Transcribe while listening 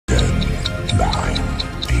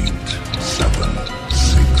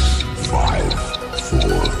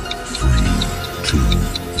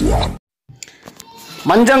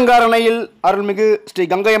மஞ்சங்காரணையில் அருள்மிகு ஸ்ரீ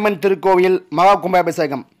கங்கையம்மன் திருக்கோவில் மகா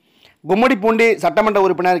கும்பாபிஷேகம். கும்மிடிப்பூண்டி சட்டமன்ற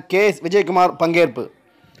உறுப்பினர் கே.எஸ். விஜயகுமார் பங்கேற்பு.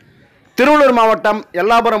 திருவள்ளூர் மாவட்டம்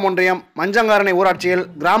எல்லாபுரம் ஒன்றியம் மஞ்சங்காரணை ஊராட்சியில்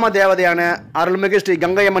கிராம தேவதையான அருள்மிகு ஸ்ரீ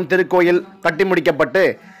கங்கையம்மன் திருக்கோயில் கட்டி முடிக்கப்பட்டு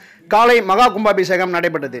காலை மகா கும்பாபிஷேகம்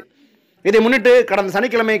நடைபெற்றது. இதை முன்னிட்டு கடந்த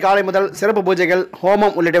சனிக்கிழமை காலை முதல் சிறப்பு பூஜைகள்,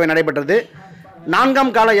 ஹோமம் உள்ளிட்டவை நடைபெற்றது.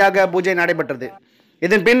 4ஆம் கால யாக பூஜை நடைபெற்றது.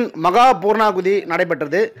 இதன் பின் மகா பூர்ணாகுதி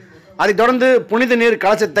நடைபெற்றது. அதைத் தொடர்ந்து புனித நீர்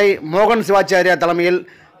கலசத்தை மோகன் சிவாச்சாரியா தலைமையில்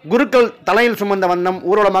குருக்கள் தலையில் சுமந்த வண்ணம்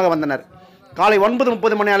ஊர்வலமாக வந்தனர். காலை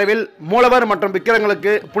 9:30 மணி அளவில் மூலவர் மற்றும்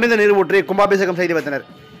விக்கிரங்களுக்கு புனித நீர் ஊற்றி கும்பாபிஷேகம் செய்து வைத்தனர்.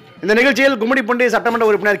 இந்த நிகழ்ச்சியில் கும்மிடிப்பூண்டி சட்டமன்ற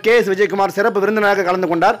உறுப்பினர் கே.எஸ். விஜயகுமார் சிறப்பு விருந்தினராக கலந்து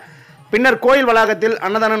கொண்டார். பின்னர் கோயில் வளாகத்தில்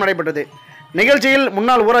அன்னதானம் நடைபெற்றது. நிகழ்ச்சியில்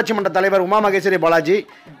முன்னாள் ஊராட்சி மன்ற தலைவர் உமா மகேஸ்வரி பாலாஜி,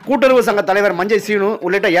 கூட்டுறவு சங்க தலைவர் மஞ்சை சீனு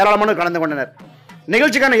உள்ளிட்ட ஏராளமானோர் கலந்து கொண்டனர்.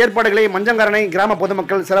 நிகழ்ச்சிக்கான ஏற்பாடுகளை மஞ்சங்காரணை கிராம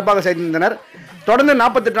பொதுமக்கள் சிறப்பாக செய்திருந்தனர். தொடர்ந்து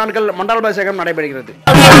 48 நாட்கள் மண்டலாபிஷேகம் நடைபெறுகிறது.